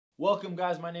Welcome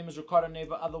guys, my name is Ricardo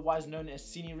Neiva, otherwise known as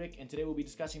Cine Rick, and today we'll be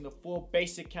discussing the 4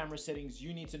 basic camera settings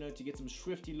you need to know to get some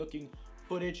swifty looking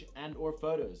footage and or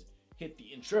photos. Hit the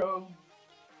intro.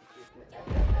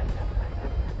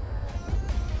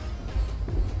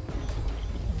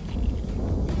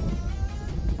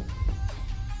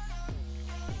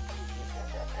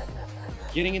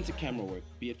 Getting into camera work,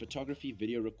 be it photography,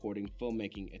 video recording,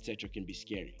 filmmaking, etc. can be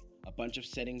scary. A bunch of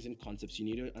settings and concepts you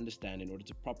need to understand in order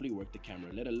to properly work the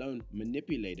camera, let alone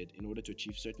manipulate it in order to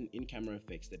achieve certain in-camera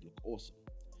effects that look awesome.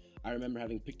 I remember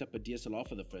having picked up a DSLR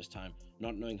for the first time,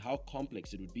 not knowing how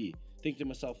complex it would be, thinking to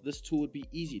myself this tool would be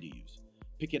easy to use.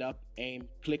 Pick it up, aim,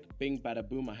 click, bing, bada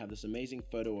boom, I have this amazing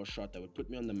photo or shot that would put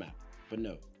me on the map. But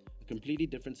no, a completely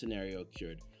different scenario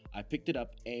occurred. I picked it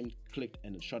up, aimed, clicked,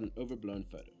 and shot an overblown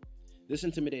photo. This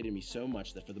intimidated me so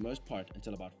much that for the most part,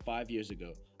 until about 5 years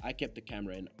ago, I kept the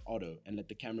camera in auto and let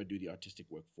the camera do the artistic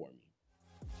work for me.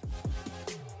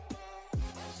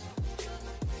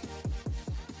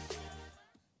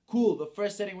 Cool, the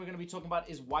first setting we're going to be talking about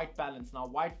is white balance. Now,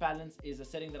 white balance is a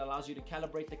setting that allows you to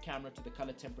calibrate the camera to the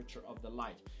color temperature of the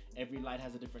light. Every light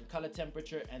has a different color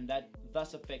temperature, and that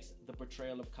thus affects the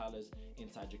portrayal of colors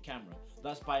inside your camera.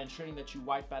 Thus, by ensuring that you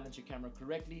white balance your camera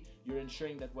correctly, you're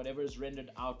ensuring that whatever is rendered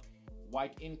out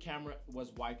white in camera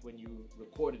was white when you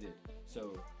recorded it.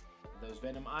 So those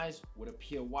venom eyes would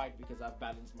appear white because I've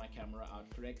balanced my camera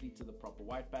out correctly to the proper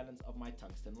white balance of my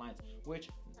tungsten lights, which,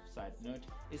 side note,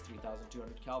 is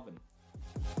 3200 Kelvin.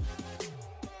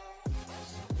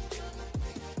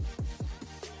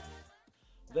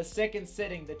 The second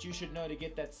setting that you should know to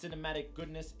get that cinematic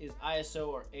goodness is ISO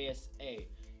or ASA.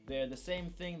 They're the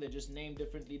same thing, they're just named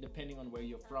differently depending on where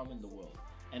you're from in the world.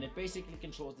 And it basically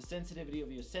controls the sensitivity of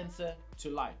your sensor to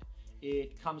light.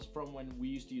 It comes from when we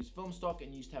used to use film stock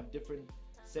and used to have different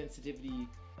sensitivity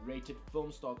rated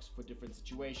film stocks for different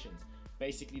situations.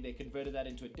 Basically, they converted that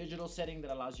into a digital setting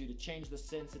that allows you to change the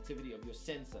sensitivity of your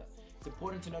sensor. It's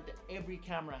important to note that every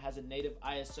camera has a native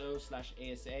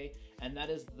ISO/ASA, and that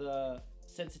is the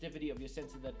sensitivity of your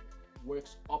sensor that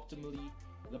works optimally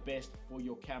the best for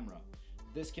your camera.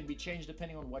 This can be changed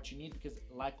depending on what you need because,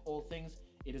 like all things,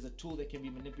 it is a tool that can be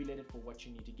manipulated for what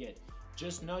you need to get.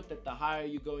 Just note that the higher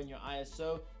you go in your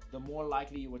ISO, the more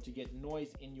likely you are to get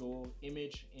noise in your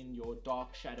image in your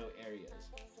dark shadow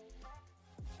areas.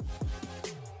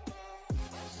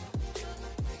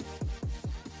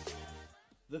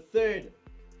 The third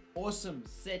awesome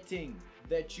setting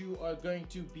that you are going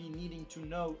to be needing to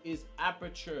know is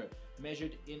aperture,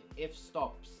 measured in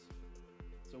f-stops.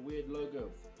 It's a weird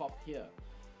logo, pop here.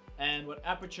 And what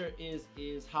aperture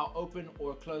is how open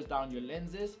or closed down your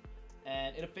lens is,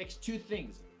 and it affects two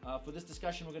things. For this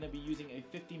discussion, we're going to be using a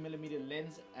 50mm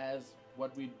lens as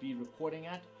what we'd be recording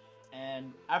at.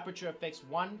 And aperture affects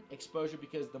one, exposure,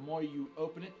 because the more you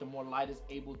open it, the more light is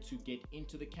able to get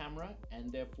into the camera,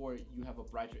 and therefore you have a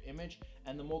brighter image.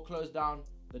 And the more closed down,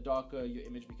 the darker your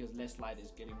image because less light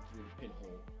is getting through the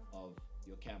pinhole of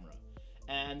your camera.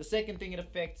 And the second thing it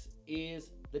affects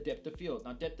is the depth of field.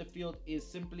 Now, depth of field is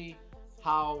simply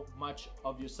how much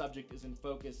of your subject is in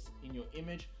focus in your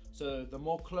image. So the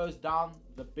more closed down,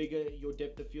 the bigger your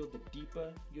depth of field, the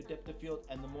deeper your depth of field,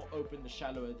 and the more open, the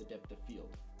shallower the depth of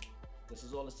field. This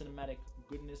is all a cinematic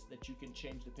goodness that you can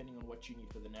change depending on what you need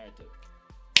for the narrative.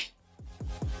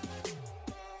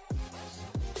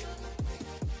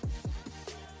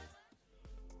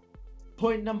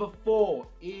 Point number 4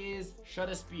 is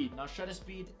shutter speed. Now, shutter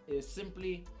speed is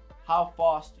simply how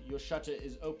fast your shutter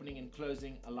is opening and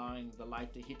closing, allowing the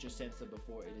light to hit your sensor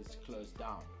before it is closed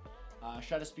down.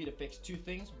 Shutter speed affects two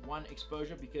things. One,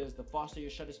 exposure, because the faster your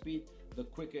shutter speed, the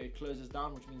quicker it closes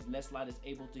down, which means less light is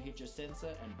able to hit your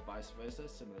sensor, and vice versa,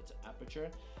 similar to aperture.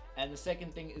 And the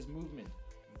second thing is movement.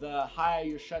 The higher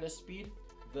your shutter speed,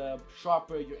 the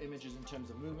sharper your image is in terms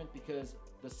of movement, because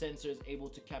the sensor is able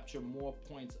to capture more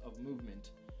points of movement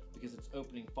because it's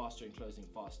opening faster and closing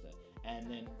faster.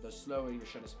 And then the slower your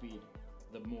shutter speed,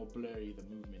 the more blurry the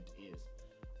movement is.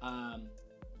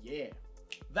 Yeah.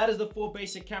 That is the 4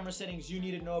 basic camera settings you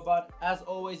need to know about. As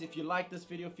always, if you like this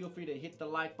video, feel free to hit the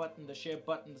like button, the share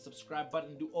button, the subscribe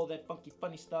button, do all that funky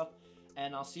funny stuff.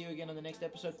 And I'll see you again on the next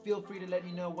episode. Feel free to let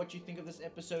me know what you think of this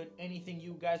episode, anything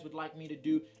you guys would like me to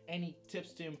do, any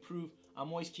tips to improve. I'm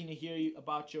always keen to hear you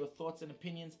about your thoughts and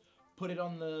opinions. Put it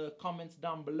on the comments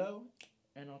down below,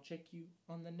 and I'll check you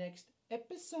on the next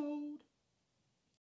episode.